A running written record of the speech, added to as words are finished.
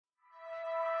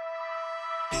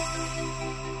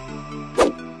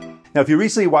Now, if you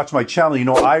recently watched my channel, you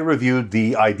know I reviewed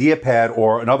the IdeaPad,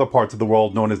 or in other parts of the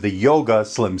world known as the Yoga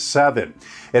Slim 7.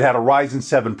 It had a Ryzen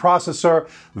 7 processor,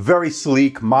 very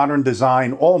sleek, modern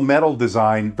design, all metal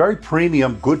design, very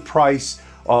premium, good price,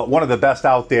 one of the best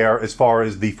out there as far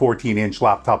as the 14-inch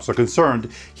laptops are concerned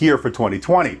here for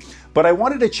 2020. But I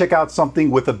wanted to check out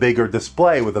something with a bigger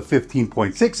display, with a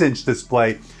 15.6-inch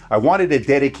display. I wanted a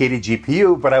dedicated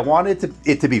GPU, but I wanted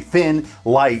it to be thin,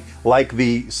 light, like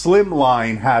the Slim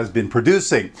line has been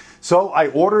producing. So I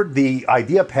ordered the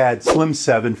IdeaPad Slim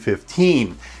 7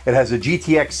 15. It has a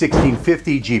GTX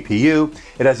 1650 GPU.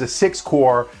 It has a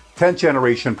 6-core 10th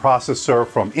generation processor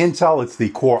from Intel. It's the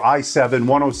Core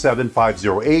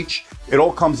i7-10750H. It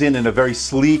all comes in a very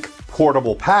sleek,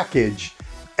 portable package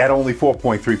at only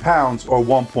 4.3 pounds or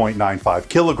 1.95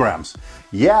 kilograms.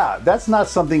 Yeah, that's not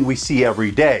something we see every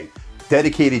day.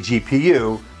 Dedicated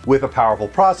GPU with a powerful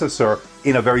processor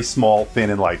in a very small,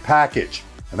 thin and light package.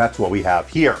 And that's what we have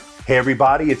here. Hey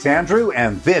everybody, it's Andrew,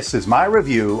 and this is my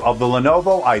review of the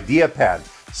Lenovo IdeaPad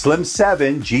Slim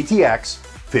 7 GTX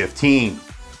 15.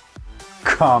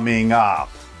 Coming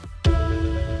up.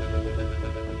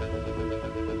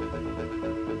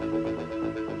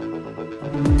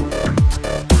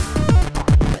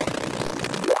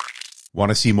 Want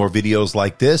to see more videos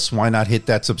like this? Why not hit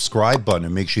that subscribe button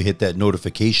and make sure you hit that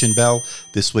notification bell.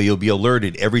 This way you'll be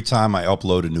alerted every time I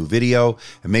upload a new video.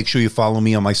 And make sure you follow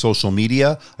me on my social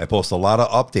media. I post a lot of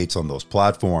updates on those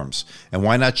platforms. And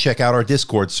why not check out our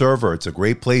Discord server? It's a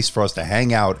great place for us to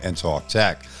hang out and talk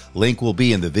tech. Link will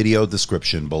be in the video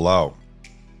description below.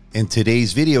 And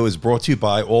today's video is brought to you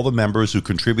by all the members who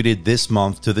contributed this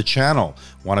month to the channel.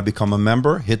 Want to become a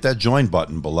member? Hit that join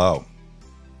button below.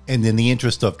 And in the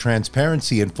interest of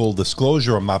transparency and full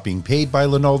disclosure, I'm not being paid by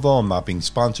Lenovo, I'm not being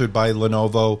sponsored by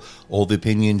Lenovo. All the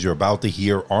opinions you're about to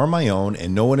hear are my own,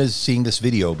 and no one is seeing this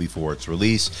video before its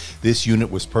release. This unit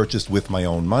was purchased with my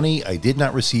own money. I did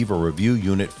not receive a review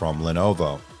unit from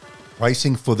Lenovo.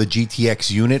 Pricing for the GTX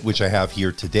unit, which I have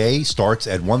here today, starts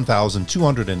at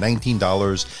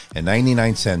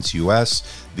 $1,219.99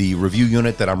 US. The review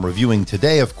unit that I'm reviewing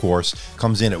today, of course,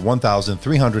 comes in at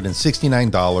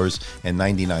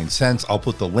 $1,369.99. I'll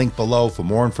put the link below for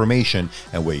more information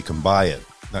and where you can buy it.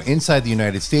 Now, inside the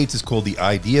United States, it's called the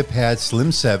IdeaPad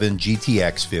Slim 7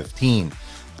 GTX 15.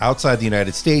 Outside the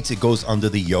United States, it goes under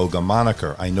the Yoga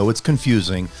moniker. I know it's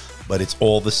confusing, but it's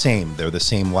all the same. They're the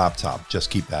same laptop. Just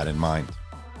keep that in mind.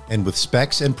 And with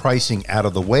specs and pricing out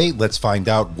of the way, let's find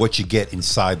out what you get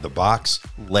inside the box.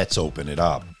 Let's open it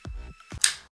up.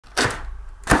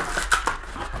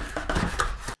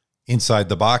 Inside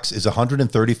the box is a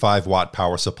 135-watt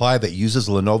power supply that uses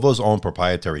Lenovo's own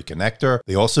proprietary connector.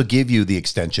 They also give you the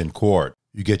extension cord.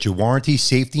 You get your warranty,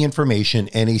 safety information,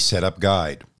 and a setup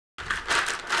guide.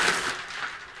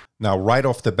 Now, right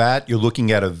off the bat, you're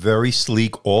looking at a very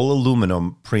sleek,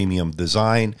 all-aluminum premium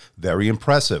design. Very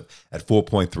impressive. At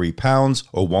 4.3 pounds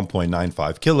or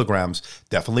 1.95 kilograms,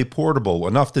 definitely portable,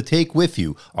 enough to take with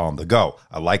you on the go.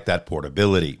 I like that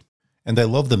portability. And I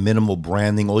love the minimal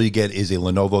branding. All you get is a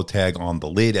Lenovo tag on the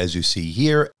lid, as you see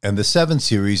here, and the 7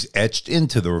 series etched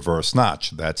into the reverse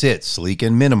notch. That's it. Sleek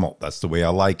and minimal. That's the way I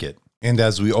like it. And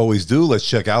as we always do, let's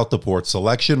check out the port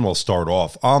selection. We'll start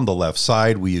off on the left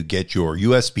side where you get your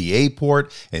USB-A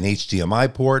port, an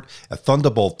HDMI port, a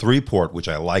Thunderbolt 3 port, which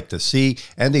I like to see,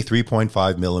 and a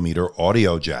 3.5mm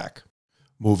audio jack.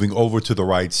 Moving over to the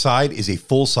right side is a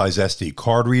full-size SD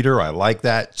card reader. I like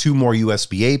that. 2 more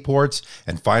USB-A ports,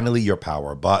 and finally your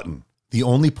power button. The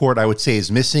only port I would say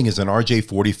is missing is an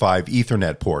RJ45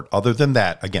 Ethernet port. Other than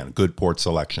that, again, good port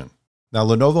selection. Now,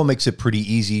 Lenovo makes it pretty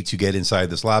easy to get inside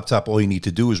this laptop. All you need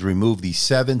to do is remove the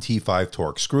 7 T5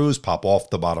 Torx screws, pop off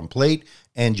the bottom plate,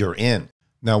 and you're in.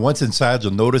 Now, once inside,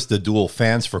 you'll notice the dual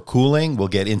fans for cooling. We'll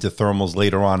get into thermals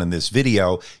later on in this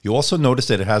video. You'll also notice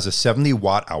that it has a 70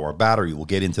 watt-hour battery. We'll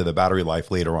get into the battery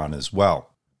life later on as well.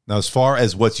 Now, as far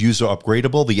as what's user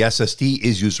upgradable, the SSD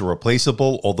is user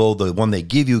replaceable, although the one they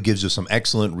give you gives you some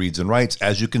excellent reads and writes,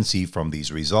 as you can see from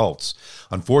these results.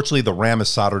 Unfortunately, the RAM is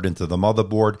soldered into the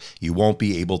motherboard. You won't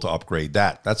be able to upgrade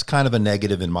that. That's kind of a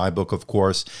negative in my book, of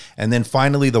course. And then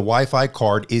finally, the Wi-Fi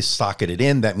card is socketed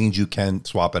in. That means you can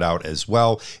swap it out as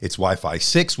well. It's Wi-Fi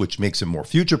 6, which makes it more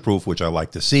future-proof, which I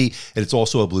like to see. And it's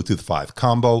also a Bluetooth 5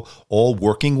 combo, all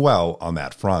working well on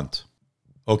that front.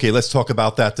 Okay, let's talk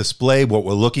about that display. What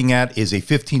we're looking at is a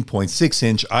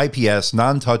 15.6-inch IPS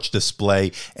non-touch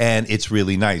display, and it's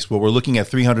really nice. Well, we're looking at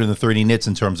 330 nits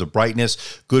in terms of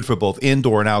brightness, good for both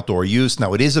indoor and outdoor use.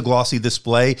 Now, it is a glossy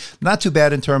display, not too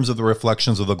bad in terms of the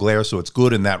reflections of the glare, so it's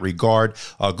good in that regard.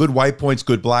 Good white points,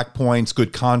 good black points,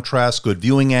 good contrast, good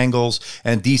viewing angles,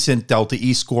 and decent Delta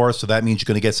E score, so that means you're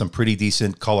going to get some pretty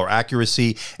decent color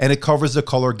accuracy, and it covers the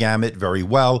color gamut very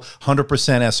well. 100%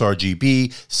 sRGB,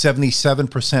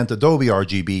 77% Adobe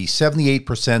RGB,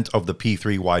 78% of the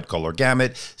P3 wide color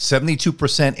gamut,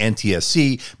 72%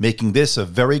 NTSC, making this a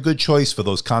very good choice for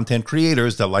those content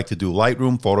creators that like to do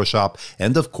Lightroom, Photoshop,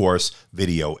 and of course,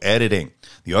 video editing.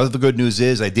 The other good news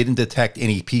is I didn't detect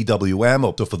any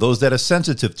PWM, so for those that are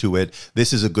sensitive to it,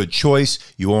 this is a good choice.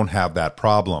 You won't have that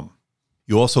problem.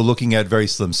 You're also looking at very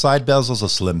slim side bezels, a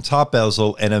slim top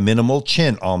bezel, and a minimal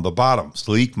chin on the bottom.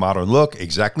 Sleek, modern look,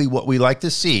 exactly what we like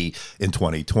to see in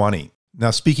 2020.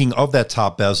 Now, speaking of that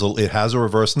top bezel, it has a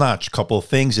reverse notch. Couple of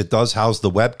things. It does house the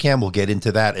webcam. We'll get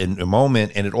into that in a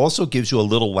moment. And it also gives you a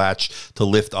little latch to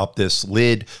lift up this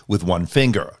lid with one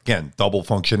finger. Again, double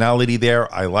functionality there.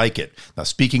 I like it. Now,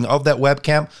 speaking of that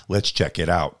webcam, let's check it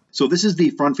out. So this is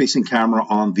the front-facing camera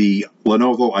on the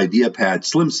Lenovo IdeaPad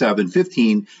Slim 7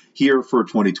 15 here for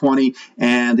 2020,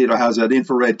 and it has an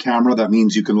infrared camera. That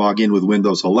means you can log in with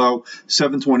Windows Hello,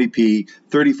 720p,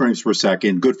 30 frames per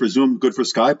second, good for Zoom, good for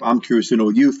Skype. I'm curious to know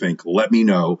what you think. Let me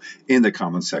know in the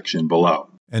comment section below.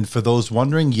 And for those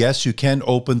wondering, yes, you can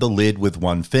open the lid with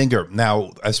one finger.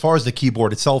 Now, as far as the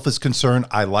keyboard itself is concerned,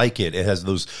 I like it. It has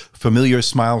those familiar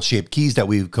smile-shaped keys that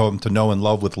we've come to know and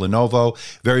love with Lenovo.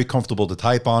 Very comfortable to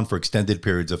type on for extended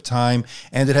periods of time.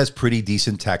 And it has pretty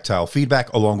decent tactile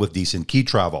feedback along with decent key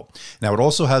travel. Now, it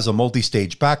also has a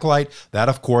multi-stage backlight. That,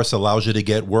 of course, allows you to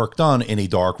get work done in a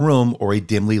dark room or a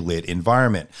dimly lit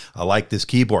environment. I like this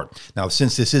keyboard. Now,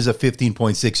 since this is a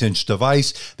 15.6-inch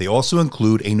device, they also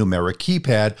include a numeric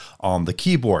keypad on the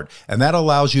keyboard, and that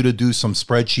allows you to do some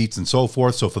spreadsheets and so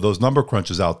forth. So for those number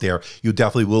crunchers out there, you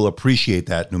definitely will appreciate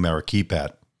that numeric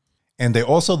keypad. And they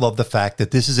also love the fact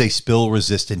that this is a spill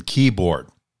resistant keyboard.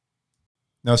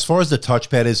 Now, as far as the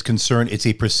touchpad is concerned, it's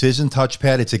a precision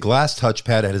touchpad. It's a glass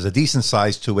touchpad. It has a decent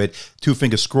size to it.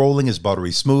 Two-finger scrolling is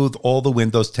buttery smooth. All the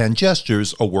Windows 10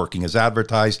 gestures are working as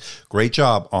advertised. Great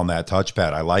job on that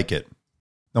touchpad. I like it.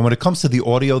 Now, when it comes to the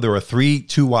audio, there are 3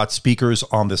 2-watt speakers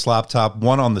on this laptop,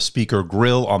 one on the speaker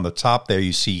grill on the top there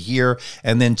you see here,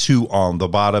 and then 2 on the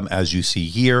bottom as you see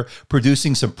here,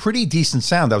 producing some pretty decent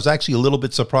sound. I was actually a little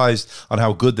bit surprised on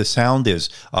how good the sound is.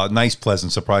 Nice,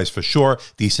 pleasant surprise for sure.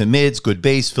 Decent mids, good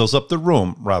bass, fills up the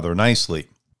room rather nicely.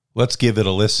 Let's give it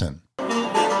a listen.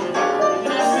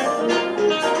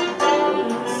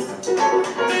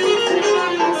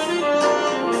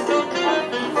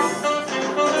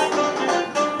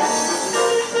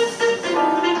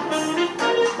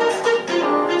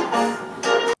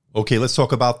 Okay, let's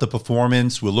talk about the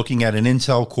performance. We're looking at an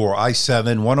Intel Core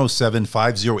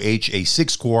i7-10750H, a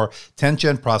 6-core, 10th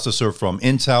gen processor from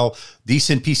Intel.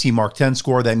 Decent PC Mark 10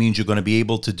 score. That means you're going to be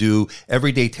able to do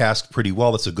everyday tasks pretty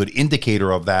well. That's a good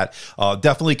indicator of that.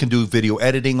 Definitely can do video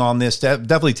editing on this.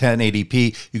 Definitely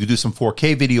 1080p. You can do some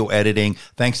 4K video editing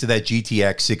thanks to that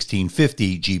GTX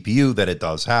 1650 GPU that it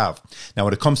does have. Now,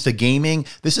 when it comes to gaming,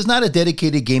 this is not a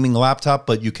dedicated gaming laptop,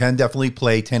 but you can definitely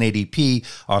play 1080p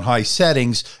on high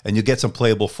settings, and you get some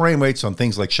playable frame rates on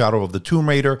things like Shadow of the Tomb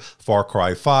Raider, Far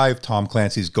Cry 5, Tom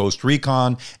Clancy's Ghost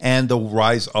Recon, and The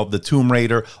Rise of the Tomb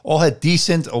Raider. All had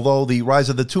decent, although the Rise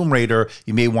of the Tomb Raider,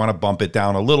 you may want to bump it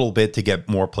down a little bit to get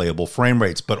more playable frame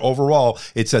rates. But overall,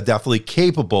 it's definitely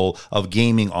capable of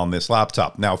gaming on this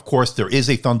laptop. Now, of course, there is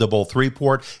a Thunderbolt 3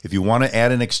 port. If you want to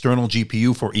add an external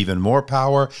GPU for even more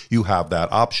power, you have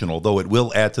that option, although it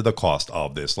will add to the cost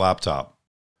of this laptop.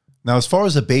 Now, as far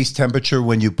as the base temperature,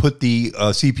 when you put the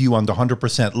CPU under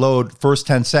 100% load, first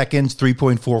 10 seconds,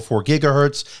 3.44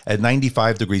 gigahertz at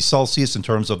 95 degrees Celsius in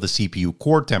terms of the CPU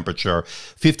core temperature.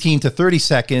 15 to 30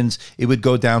 seconds, it would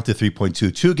go down to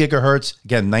 3.22 gigahertz.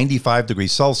 Again, 95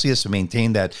 degrees Celsius to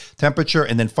maintain that temperature.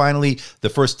 And then finally, the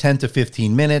first 10 to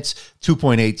 15 minutes,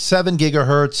 2.87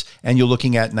 gigahertz, and you're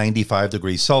looking at 95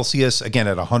 degrees Celsius. Again,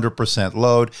 at 100%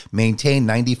 load, maintain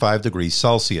 95 degrees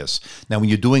Celsius. Now, when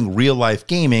you're doing real-life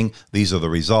gaming, these are the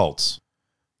results.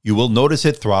 You will notice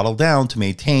it throttle down to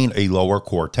maintain a lower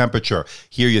core temperature.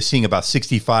 Here you're seeing about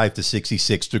 65 to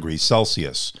 66 degrees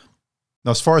Celsius.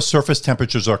 Now, as far as surface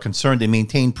temperatures are concerned, they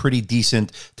maintain pretty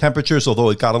decent temperatures, although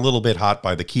it got a little bit hot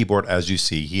by the keyboard, as you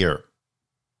see here.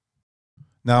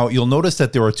 Now, you'll notice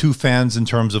that there are two fans in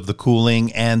terms of the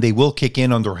cooling, and they will kick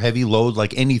in under heavy load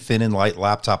like any thin and light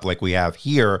laptop like we have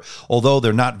here, although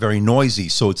they're not very noisy,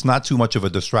 so it's not too much of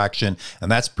a distraction,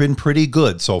 and that's been pretty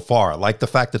good so far. I like the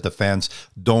fact that the fans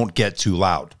don't get too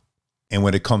loud. And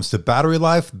when it comes to battery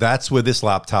life, that's where this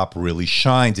laptop really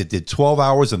shines. It did 12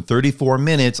 hours and 34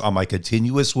 minutes on my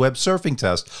continuous web surfing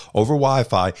test over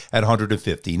Wi-Fi at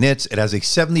 150 nits. It has a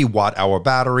 70 watt-hour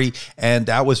battery, and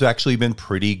that was actually been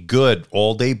pretty good.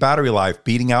 All-day battery life,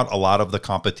 beating out a lot of the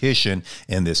competition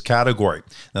in this category.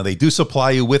 Now, they do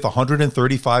supply you with a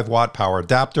 135 watt power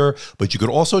adapter, but you could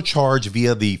also charge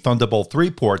via the Thunderbolt 3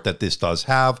 port that this does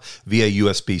have via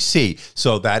USB-C.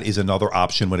 So that is another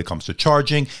option when it comes to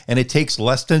charging, and it takes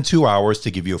less than 2 hours to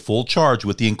give you a full charge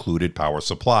with the included power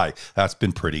supply. That's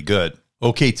been pretty good.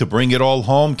 Okay, to bring it all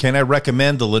home, can I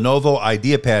recommend the Lenovo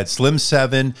IdeaPad Slim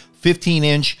 7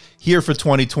 15-inch here for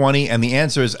 2020? And the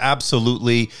answer is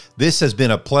absolutely. This has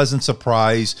been a pleasant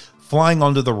surprise, flying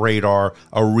under the radar,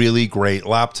 a really great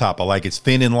laptop. I like its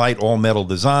thin and light all-metal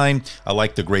design. I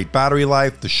like the great battery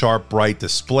life, the sharp, bright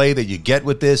display that you get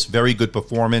with this. Very good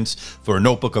performance for a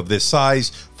notebook of this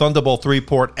size. Thunderbolt 3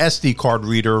 port, SD card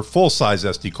reader, full-size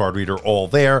SD card reader, all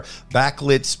there.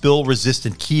 Backlit,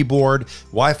 spill-resistant keyboard,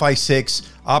 Wi-Fi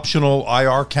 6, optional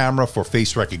IR camera for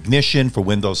face recognition for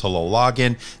Windows Hello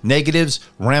login. Negatives,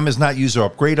 RAM is not user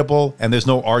upgradable, and there's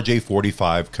no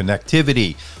RJ45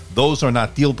 connectivity. Those are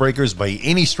not deal breakers by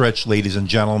any stretch, ladies and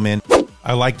gentlemen.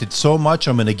 I liked it so much,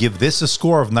 I'm going to give this a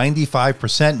score of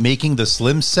 95%, making the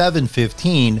Slim 7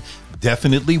 15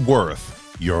 definitely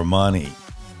worth your money.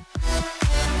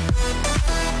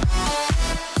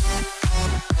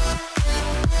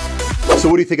 So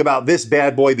what do you think about this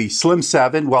bad boy, the Slim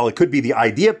 7? Well, it could be the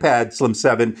IdeaPad Slim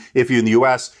 7 if you're in the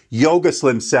US, Yoga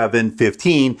Slim 7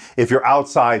 15 if you're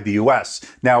outside the US.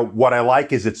 Now, what I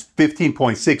like is it's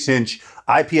 15.6-inch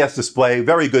IPS display,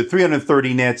 very good,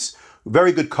 330 nits,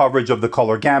 very good coverage of the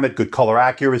color gamut, good color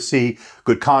accuracy,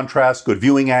 good contrast, good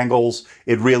viewing angles.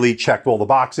 It really checked all the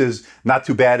boxes. Not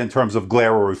too bad in terms of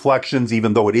glare or reflections,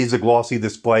 even though it is a glossy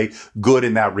display, good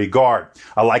in that regard.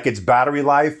 I like its battery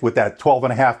life with that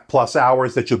 12.5+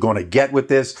 hours that you're going to get with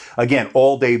this. Again,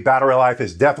 all-day battery life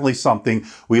is definitely something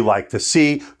we like to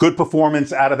see. Good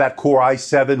performance out of that Core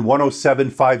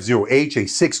i7-10750H, a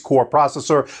 6-core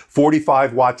processor,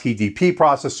 45-watt TDP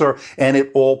processor, and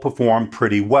it all performed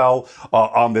pretty well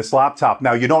on this laptop.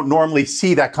 Now, you don't normally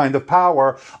see that kind of power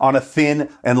on a thin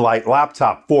and light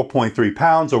laptop, 4.3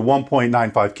 pounds or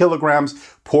 1.95 kilograms,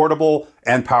 portable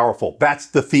and powerful. That's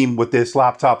the theme with this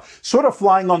laptop. Sort of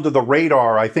flying under the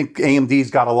radar. I think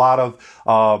AMD's got a lot of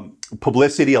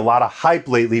publicity, a lot of hype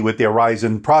lately with their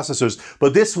Ryzen processors,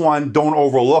 but this one, don't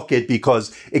overlook it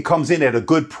because it comes in at a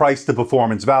good price to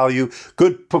performance value.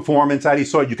 Good performance, as you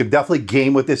saw, you can definitely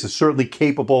game with this. It's certainly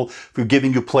capable for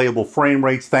giving you playable frame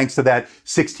rates thanks to that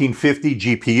 1650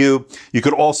 GPU. You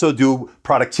could also do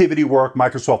productivity work,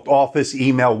 Microsoft Office,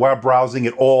 email, web browsing.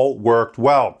 It all worked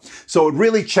well. So it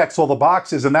really checks all the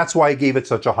boxes, and that's why I gave it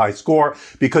such a high score,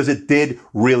 because it did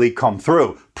really come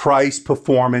through. Price,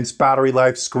 performance, battery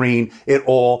life, screen, it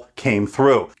all came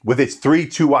through. With its 3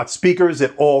 2-watt speakers,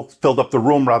 it all filled up the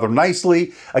room rather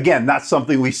nicely. Again, not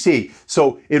something we see.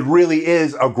 So it really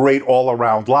is a great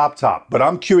all-around laptop. But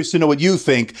I'm curious to know what you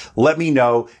think. Let me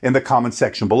know in the comment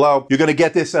section below. You're going to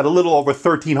get this at a little over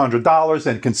 $1,300,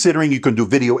 and considering you can do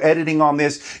video editing on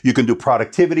this, you can do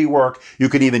productivity work, you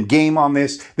can even game on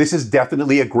this, this is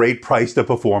definitely a great price to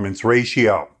performance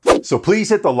ratio. So please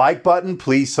hit the like button,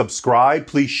 please subscribe,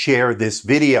 please share this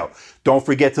video. Don't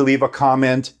forget to leave a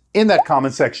comment in that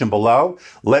comment section below.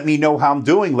 Let me know how I'm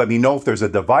doing. Let me know if there's a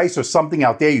device or something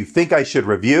out there you think I should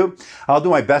review. I'll do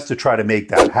my best to try to make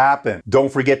that happen.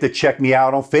 Don't forget to check me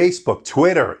out on Facebook,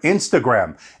 Twitter,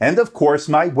 Instagram, and of course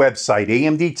my website,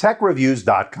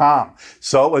 amdtechreviews.com.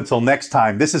 So until next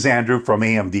time, this is Andrew from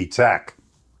AMD Tech.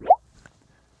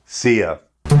 See ya.